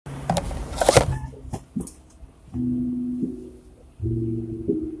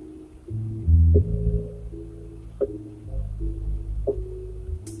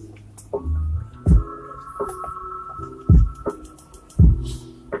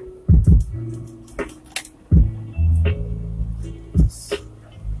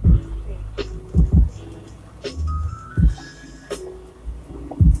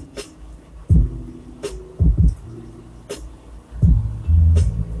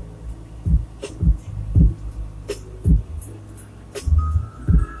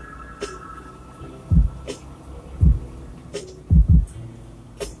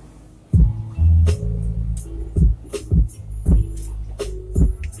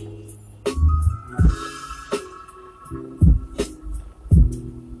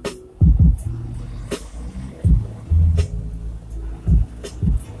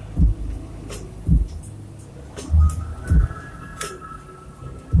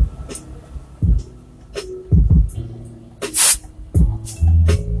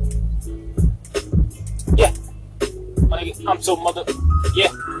I'm so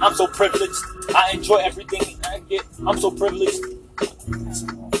I'm so privileged. I enjoy everything I get. I'm so privileged.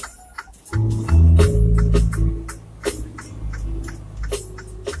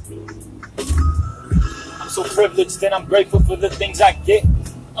 I'm so privileged and I'm grateful for the things I get.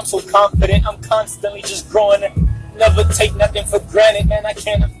 I'm so confident, I'm constantly just growing. Never take nothing for granted, man. I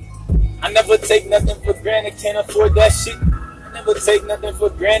never take nothing for granted, can't afford that shit. I never take nothing for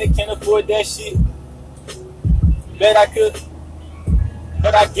granted, can't afford that shit. Bet I could,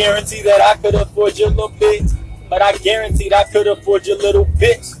 but I guarantee that I could afford your little bitch. But I guaranteed I could afford your little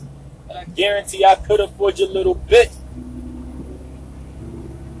bitch. But I guarantee I could afford your little bitch.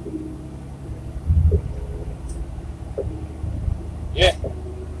 Yeah.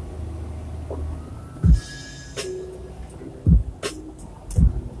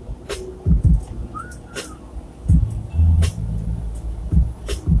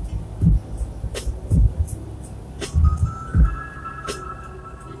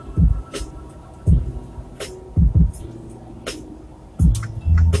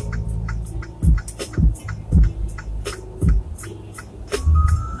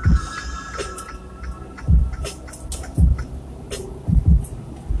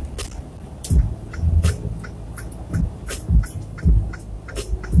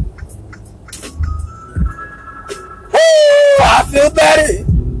 I feel better.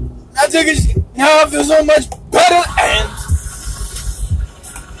 I took a shit. Now I feel so much better. And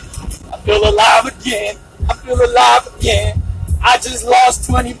I feel alive again. I feel alive again. I just lost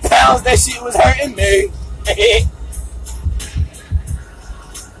 20 pounds. That shit was hurting me.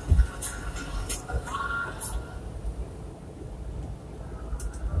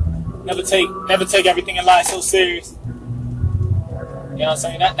 Never take everything in life so serious. You know what I'm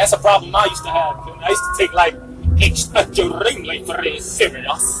saying? That's a problem I used to have. I used to take like extremely very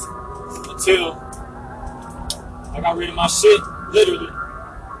serious until I got rid of my shit, literally.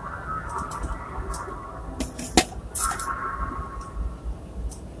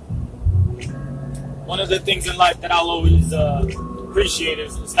 One of the things in life that I'll always appreciate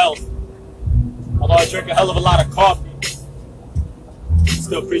is health. Although I drink a hell of a lot of coffee, I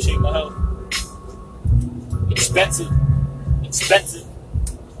still appreciate my health. Expensive.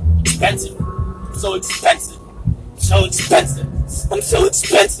 So expensive. So expensive. I'm so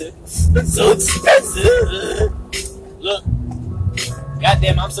expensive. I'm so expensive. Look,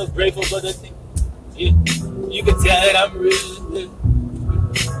 goddamn, I'm so grateful for the thing. Yeah. You can tell that I'm really.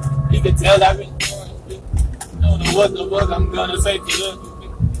 You can tell that I really. I don't know what the fuck I'm gonna say to you.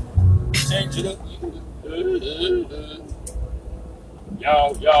 Change it up.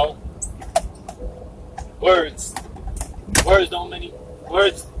 Yo. Words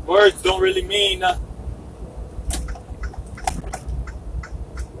don't really mean nothing.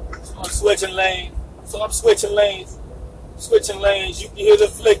 So I'm switching lanes. You can hear the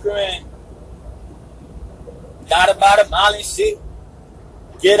flickering. Got about a mile and shit.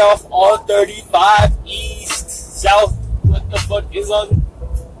 Get off all 35 east, south. What the fuck is on it?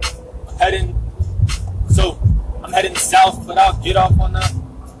 I'm heading south, but I'll get off on the.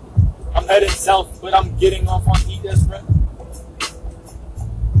 I'm heading south, but I'm getting off on E. That's right.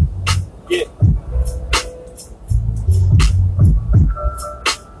 Yeah.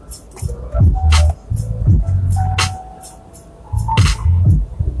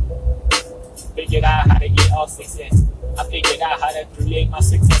 Figured out how to get all success. I figured out how to create my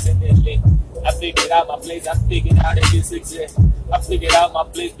success in this lit. I figured out my place. I figured out how to get success. I figured out my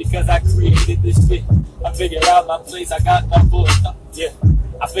place because I created this shit. I figured out my place. I got my foot. Yeah.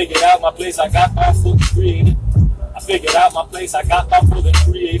 I figured out my place. I got my foot created. I figured out my place. I got my foot and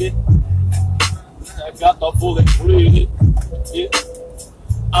created. I got my foot and created. Yeah.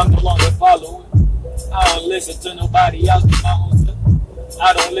 I'm no longer following. I don't listen to nobody else but my own self.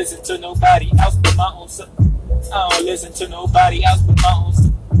 I don't listen to nobody else but my own self. I don't listen to nobody else but my own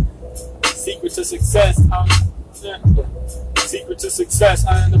self. Secret to success. Secret to success.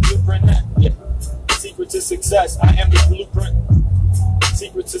 I am the blueprint. Yeah. Secret to success. I am the blueprint.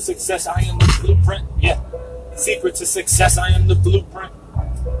 Secret to success. I am the blueprint. Yeah. Secret to success. I am the blueprint.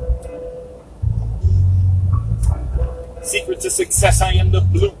 Secret to success. I am the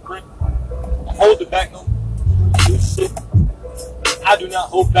blueprint. I'm holding back no new shit. I do not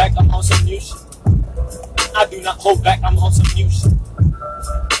hold back. I'm on some new shit. I do not hold back. I'm on some new shit.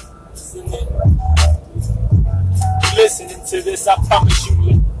 Listening to this, I promise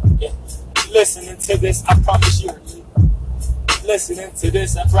you. Yeah. Listening to this, I promise you. Listening to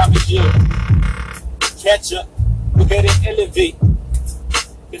this, I promise you. Catch up. Look at it, elevate.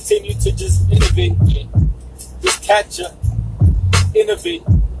 Continue to just innovate. Yeah. Just catch up. Innovate.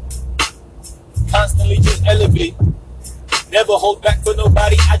 Constantly just elevate. Never hold back for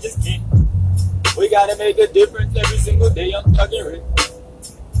nobody, I just can't. We gotta make a difference every single day. I'm talking rich.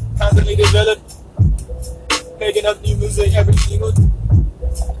 Constantly developing, making up new music every single day.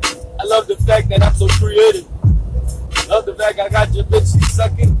 I love the fact that I'm so creative. Love the fact I got your bitch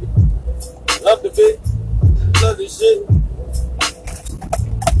sucking. Love the bit. Love the shit.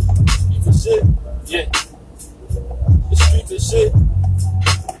 Streets of shit. Yeah. The streets of shit.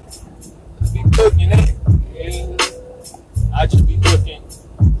 I be cooking it. Yeah. I just be cooking.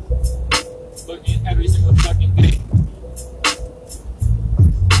 Cooking every single fucking day.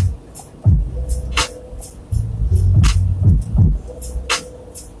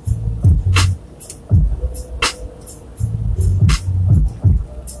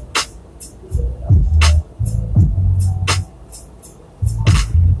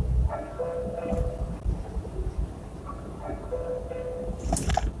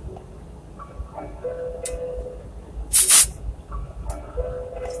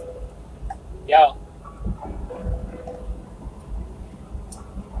 Yo.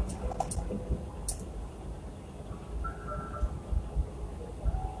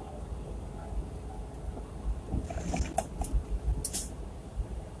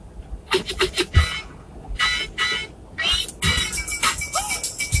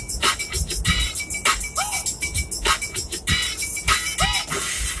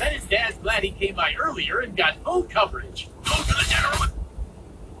 Bet his dad's glad he came by earlier and got phone coverage. Go to the general.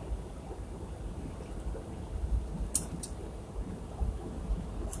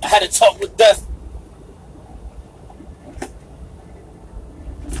 I had a talk with Death.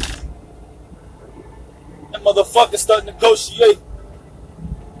 That motherfucker started to negotiate.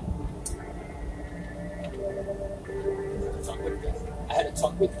 I had a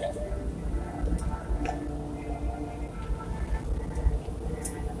talk with Death.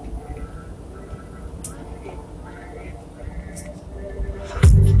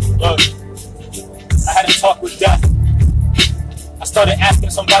 Look, I had a talk with Death. I started asking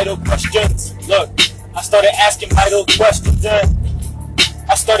some vital questions. Look, I started asking vital questions.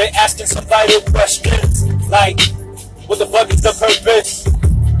 I started asking some vital questions. Like, what the fuck is the purpose?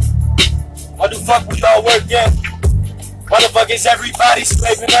 Why the fuck we all working? Why the fuck is everybody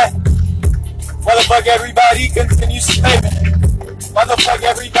slaving at? Why the fuck everybody continues slaving? Why the fuck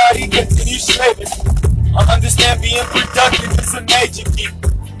everybody continues slaving? I understand being productive is a major key,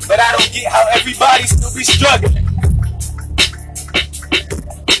 but I don't get how everybody still be struggling.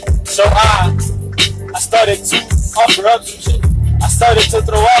 So I started to offer up some shit. I started to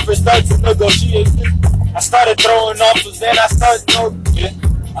throw offers, started to negotiate. I started throwing offers, then I started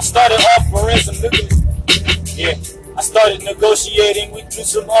I started offering some niggas. Yeah, I started negotiating, we threw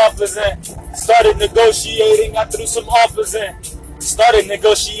some offers in. Started negotiating, I threw some offers in. Started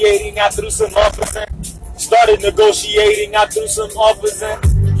negotiating, I threw some offers in. Started negotiating, I threw some offers in.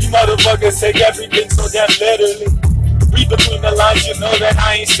 You motherfuckers take everything so damn literally. Read between the lines, you know that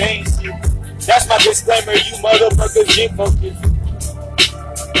I ain't saying shit. That's my disclaimer, you motherfuckers get focused.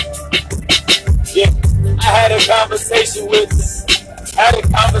 Yeah, I had a conversation with them. Had a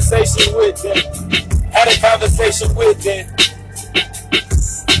conversation with them. Had a conversation with them.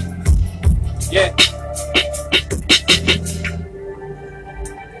 Yeah.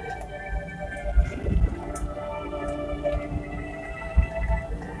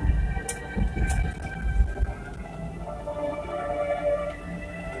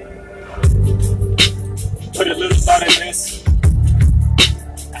 Put a little thought in this.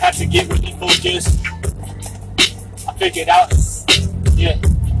 I had to get really focused. I figured out, yeah.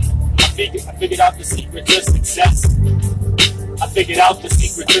 I figured out the secret to success. I figured out the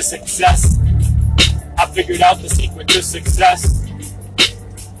secret to success. I figured out the secret to success.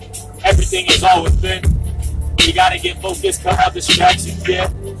 Everything is all within. You gotta get focused, cut out distractions, yeah.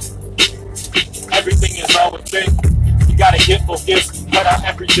 Everything is all within. You gotta get focused, cut out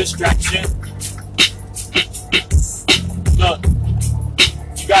every distraction. Look,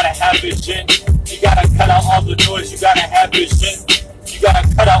 you gotta have vision. You gotta cut out all the noise. You gotta have vision. You gotta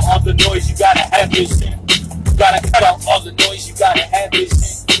cut out all the noise. You gotta have vision. You gotta cut out all the noise. You gotta have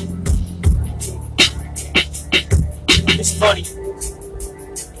vision. It's money.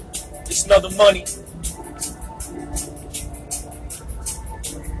 It's another money.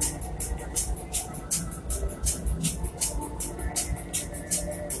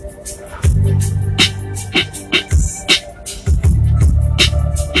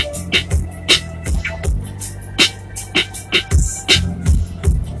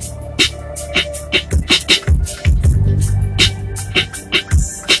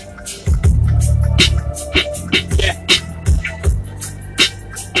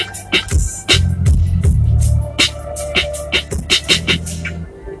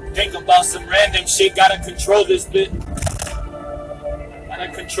 control this bit.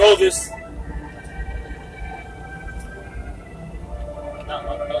 Gotta control this.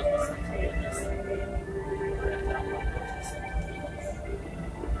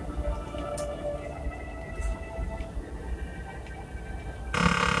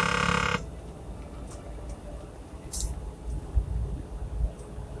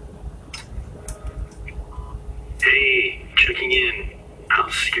 Hey, checking in.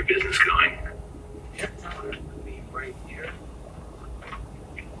 How's your business going? Right here.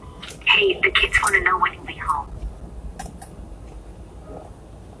 Hey, the kids want to know when you'll be home.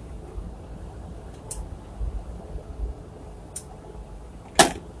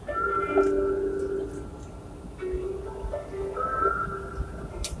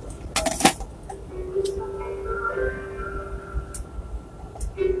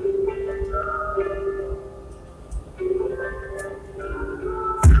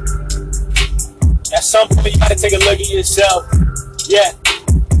 At some point, you gotta take a look at yourself. Yeah.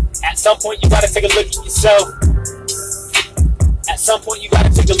 At some point, you gotta take a look at yourself. At some point, you gotta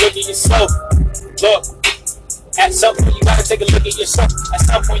take a look at yourself. Look. At some point, you gotta take a look at yourself. At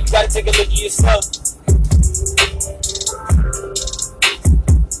some point, you gotta take a look at yourself.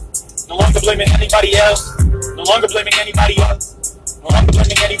 No longer blaming anybody else. No longer blaming anybody else. No longer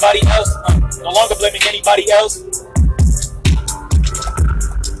blaming anybody else. No longer blaming anybody else.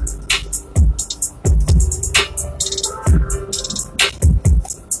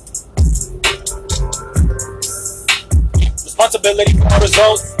 Responsibility for our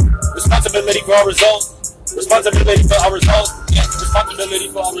results. Responsibility for our results. Responsibility for our results. Yeah. Responsibility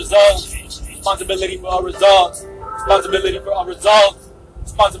for our results. Responsibility for our results. Responsibility for our results.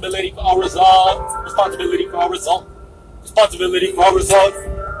 Responsibility for our results. Responsibility for our results. Responsibility for our results.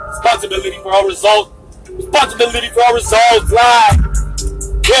 Responsibility for our results. Responsibility for our results. Right.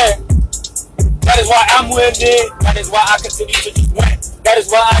 Yeah. That is why I'm winning. That is why I continue to just win. That is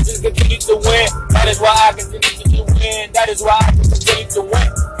why I just continue to win. That is why I continue to just win. That is why I just continue to win.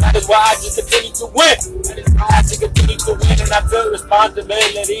 That is why I just continue to win. That is why I just continue to win. And I feel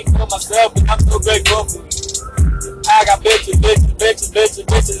responsibility for myself. And I'm so grateful for you. I got bitches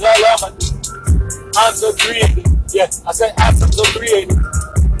all on my. I'm so creative. Yeah, I said I'm so creative.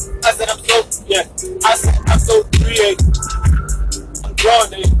 I said I'm so, yeah. I said I'm so creative. I'm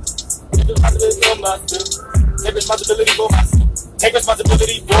growing it. Take responsibility for myself. Take responsibility for myself. Take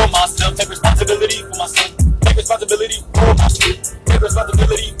responsibility for myself. Take responsibility for myself. Take responsibility for myself. Take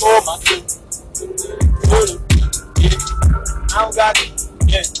responsibility for myself. Yeah. I don't got it.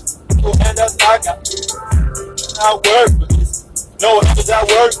 Yeah. No handouts I got. I work for this. No handouts I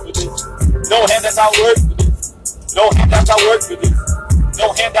work for this. No handouts I work for this. No handouts I work for this.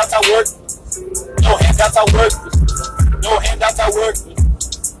 No handouts I work. No handouts I work for this. No handouts I work for this.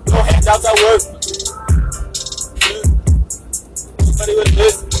 No handouts I work for this. Nobody would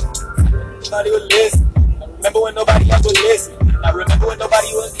listen. Nobody would listen. I remember when nobody else would listen. I remember when nobody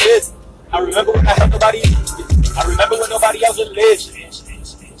was listening. I remember when I had nobody. I remember when nobody else would listen.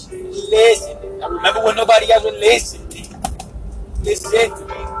 Listen. I remember when nobody else would listen. Listen to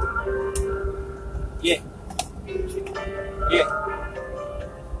me. Yeah. Yeah.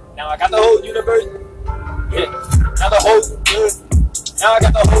 Now I got the whole universe. Yeah. Now the whole universe. Now I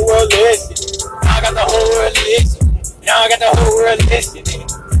got the whole world listening. Now I got the whole world listening. Now I got the whole world listening.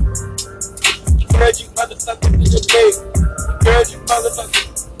 Encourage you motherfuckers in your face. Encourage you motherfuckers.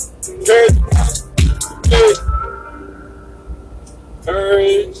 Encourage you motherfuckers.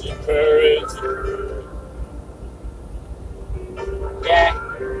 Encourage, encourage. Yeah,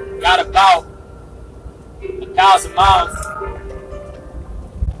 got about 1,000 miles.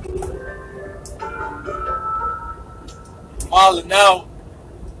 Mile out.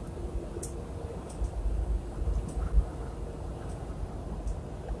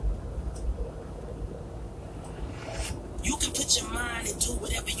 You can put your mind and do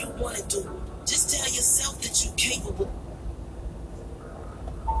whatever you want to do. Just tell yourself that you're capable.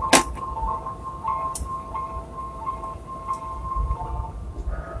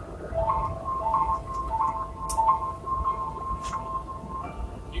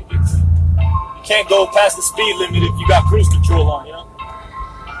 You can't go past the speed limit if you got cruise control on, you know?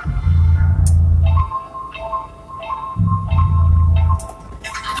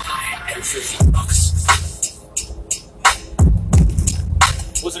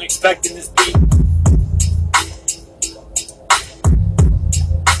 Wasn't expecting this beat.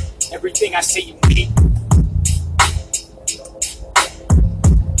 Everything I say you need.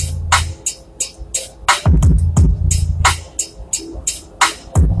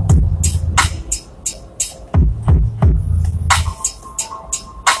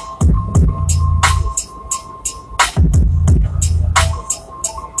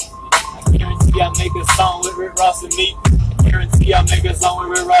 song with Rick Ross and me. I guarantee I'll make a song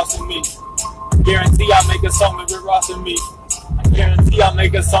with Rick Ross and me. Guarantee I'll make a song with Rick Ross and me. I guarantee I'll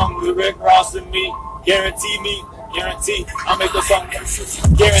make a song with Rick Ross and me. Guarantee me. Guarantee I'll make a song.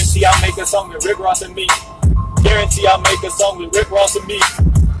 Guarantee I'll make a song with Rick Ross and me. Guarantee I'll make a song with Rick Ross and me.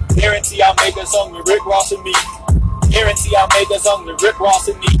 Guarantee I'll make a song with Rick Ross and me. Guarantee I'll make a song with Rick Ross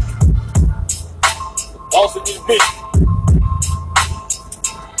and me. Boss in this bitch.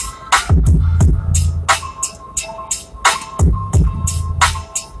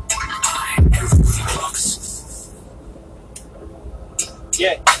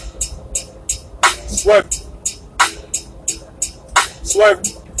 Yeah. Swerve. Swerve.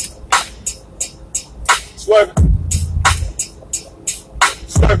 Swerve.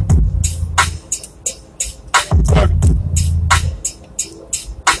 Swerve. Swerve.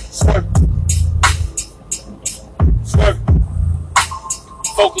 Swerve. Swerve.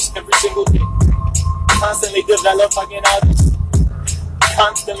 Focus every single day. Constantly develop fucking artists.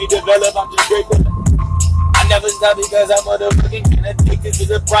 Constantly develop, I'm just grateful. I never stop because I'm motherfucking addicted to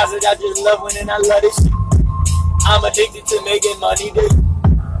the process. I just love winning, I love this shit. I'm addicted to making money, dude.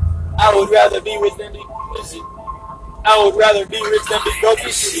 I would rather be rich than be shit. I would rather be rich than be broke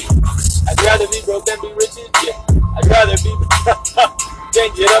as shit. I'd rather be broke than be rich, yeah. I'd rather be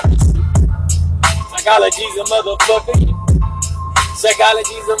change it up. Psychology's a motherfucker, yeah.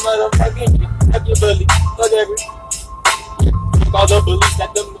 Psychology's a motherfucker, yeah. Fuck your bully, fuck every. Fuck all the beliefs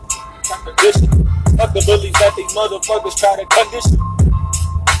that them condition. Fuck the bullies that these motherfuckers try to condition.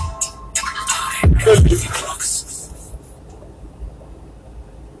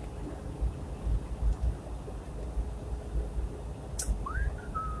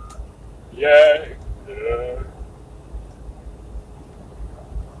 Yeah.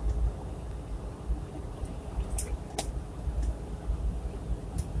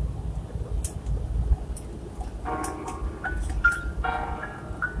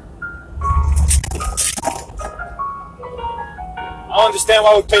 I don't understand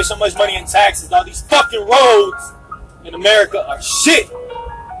why we pay so much money in taxes. All these fucking roads in America are shit.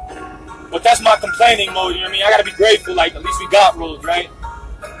 But that's my complaining mode, you know what I mean? I gotta be grateful, like, at least we got roads, right?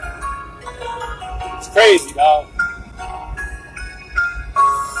 It's crazy, dog.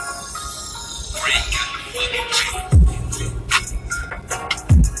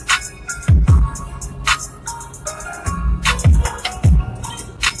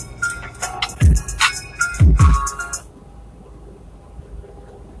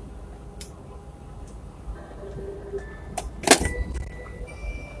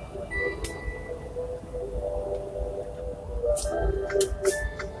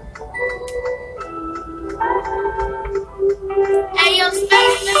 Hey, yo,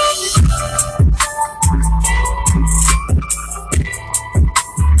 Space.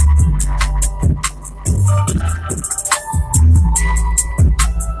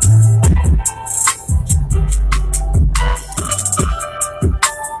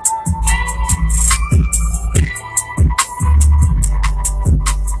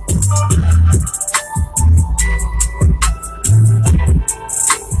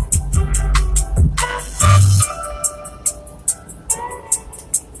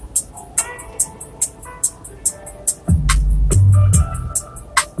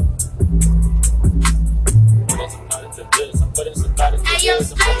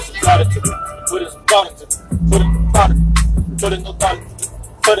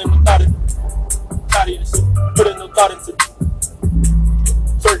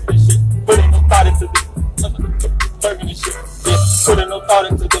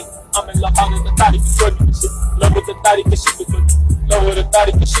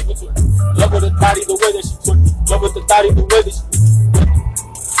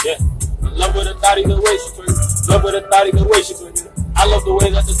 I love the way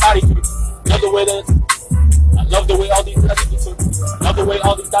that the thotty twerk. Love the way that I love the way all these thotties be twerking. Love the way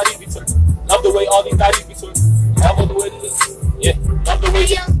all these thotties be twerking. Love the way all these thotties be twerking. Love the way this, yeah. Love the way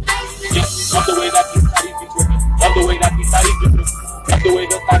that, yeah. Love the way that these thotties be twerking. Love the way that these thotties be twerking. Love the way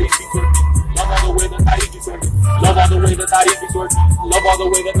the thotties be twerking. Love all the way the thotties be twerking. Love all the way the thotties be twerking. Love all the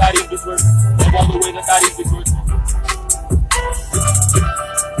way the thotties be twerking. Love all the way the thotties be twerking.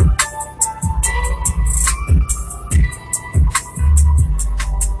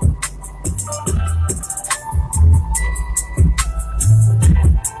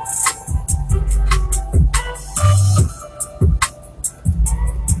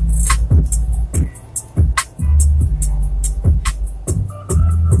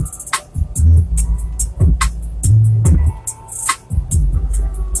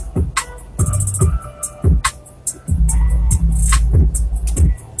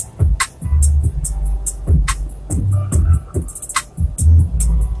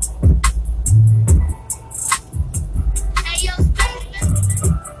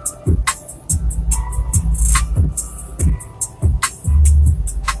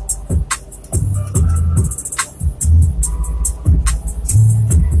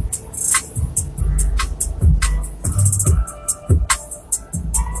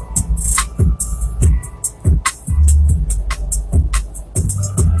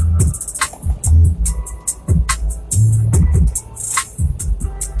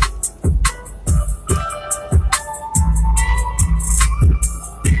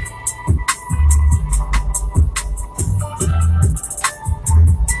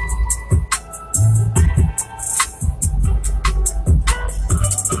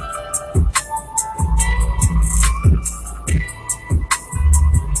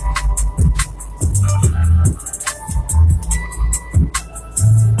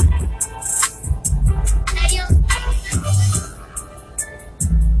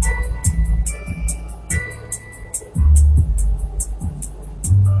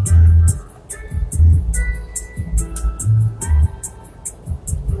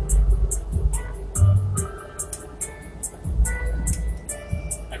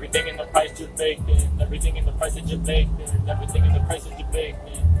 Jamaican. Everything in the price of Jamaican. Everything in the price of Jamaican.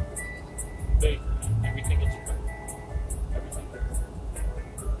 Bacon. Everything in Jamaican. Everything.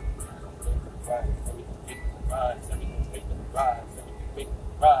 Rise. Everything bacon. Rise. Everything bacon. Rise. Everything bacon.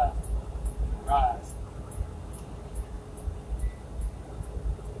 Rise. Rise.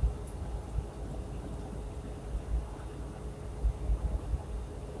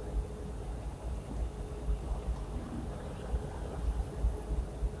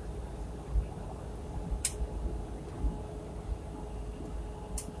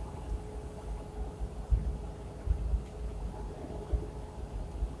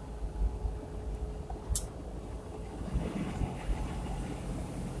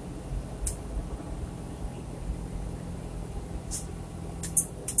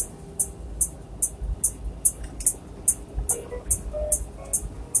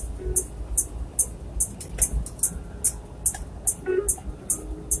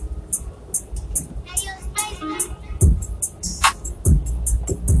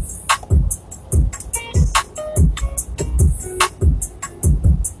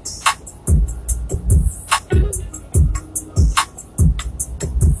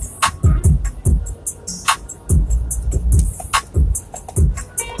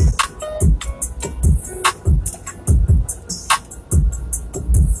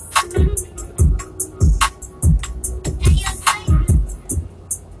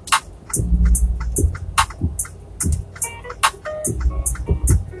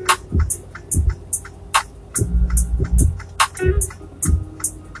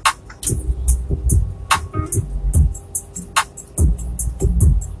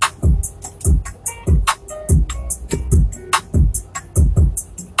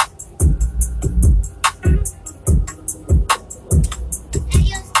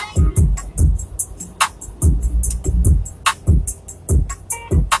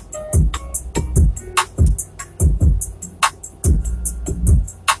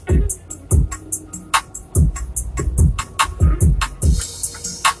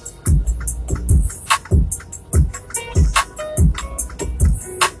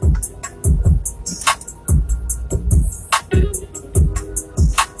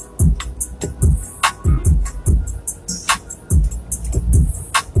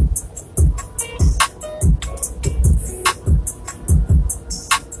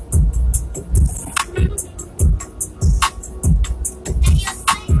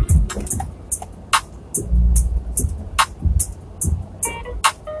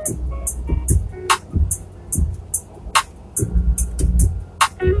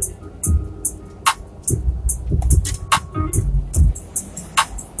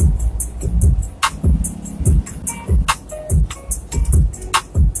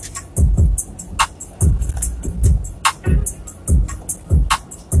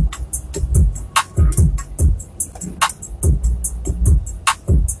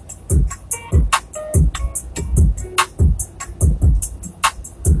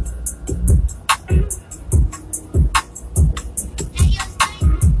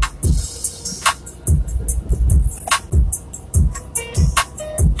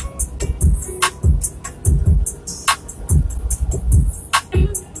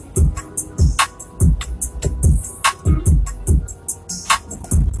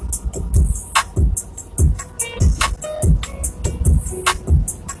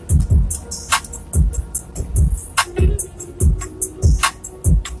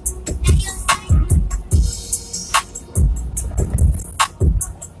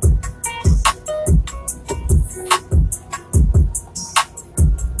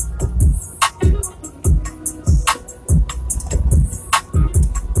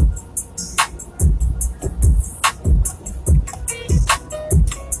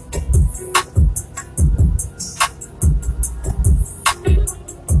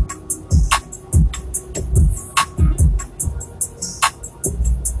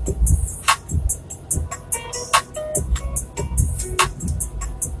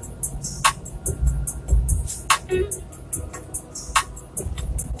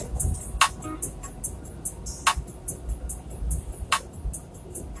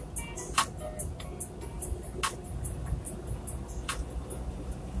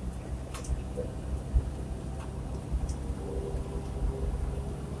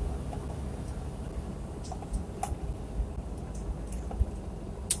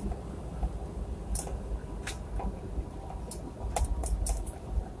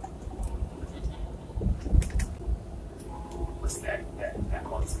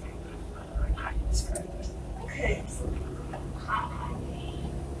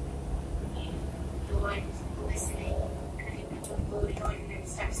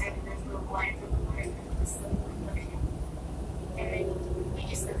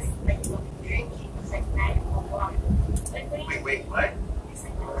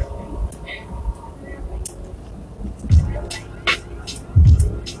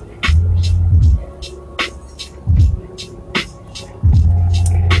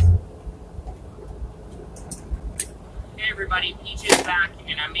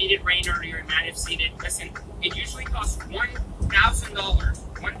 made it rain earlier and might have seen it. Listen, it usually costs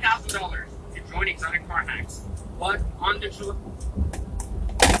 $1,000 to join Exotic Car Hacks. But on the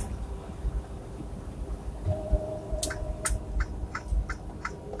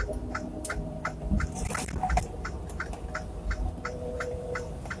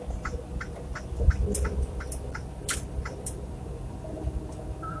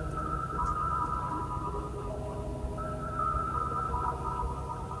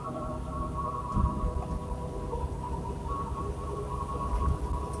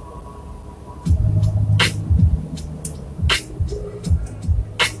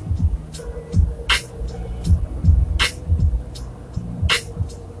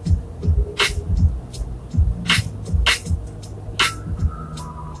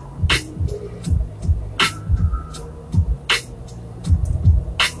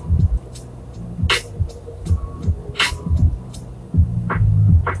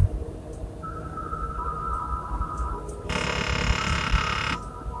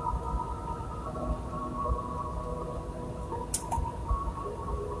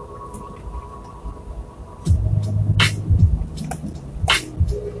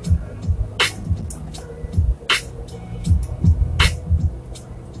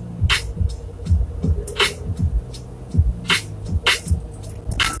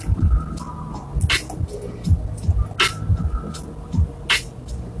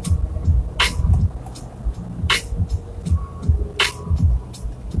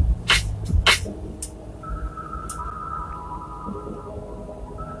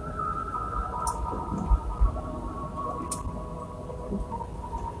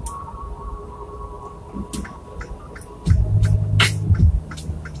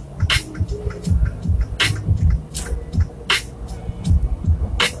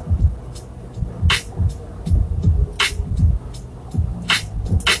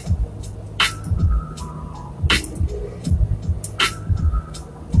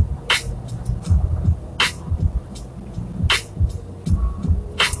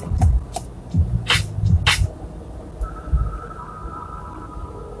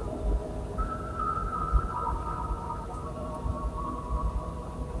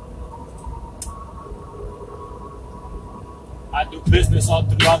I do business all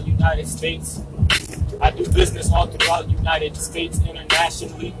throughout United States. I do business all throughout United States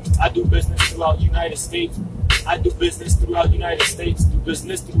internationally. I do business throughout United States. I do business throughout United States. Do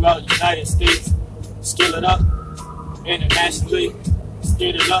business throughout United States. Scale it up internationally.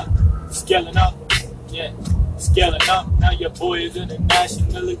 Scale it up. Scaling up. Yeah. Scaling up. Now your boy is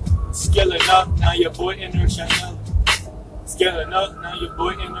internationally. Scaling up. Now your boy internationally. Scaling up. Now your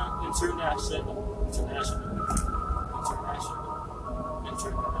boy international. Internationally.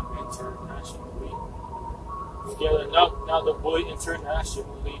 Scaling up, now the boy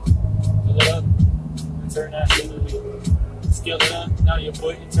internationally. Scale it up, internationally. Scale it up, now your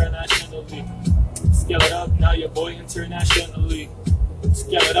boy internationally. Scale it up, now your boy internationally.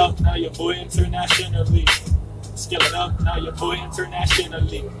 Scale it up, now your boy internationally. Scale it up, now your boy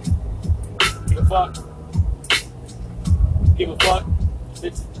internationally. Give a fuck. Give a fuck.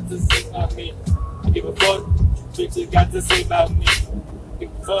 Bitches got to say about me. Give a fuck. Bitches got to say about me.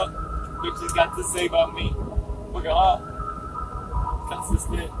 Give a fuck. Bitches got to say about me. Working hard.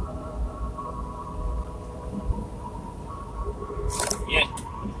 Consistent. Yeah.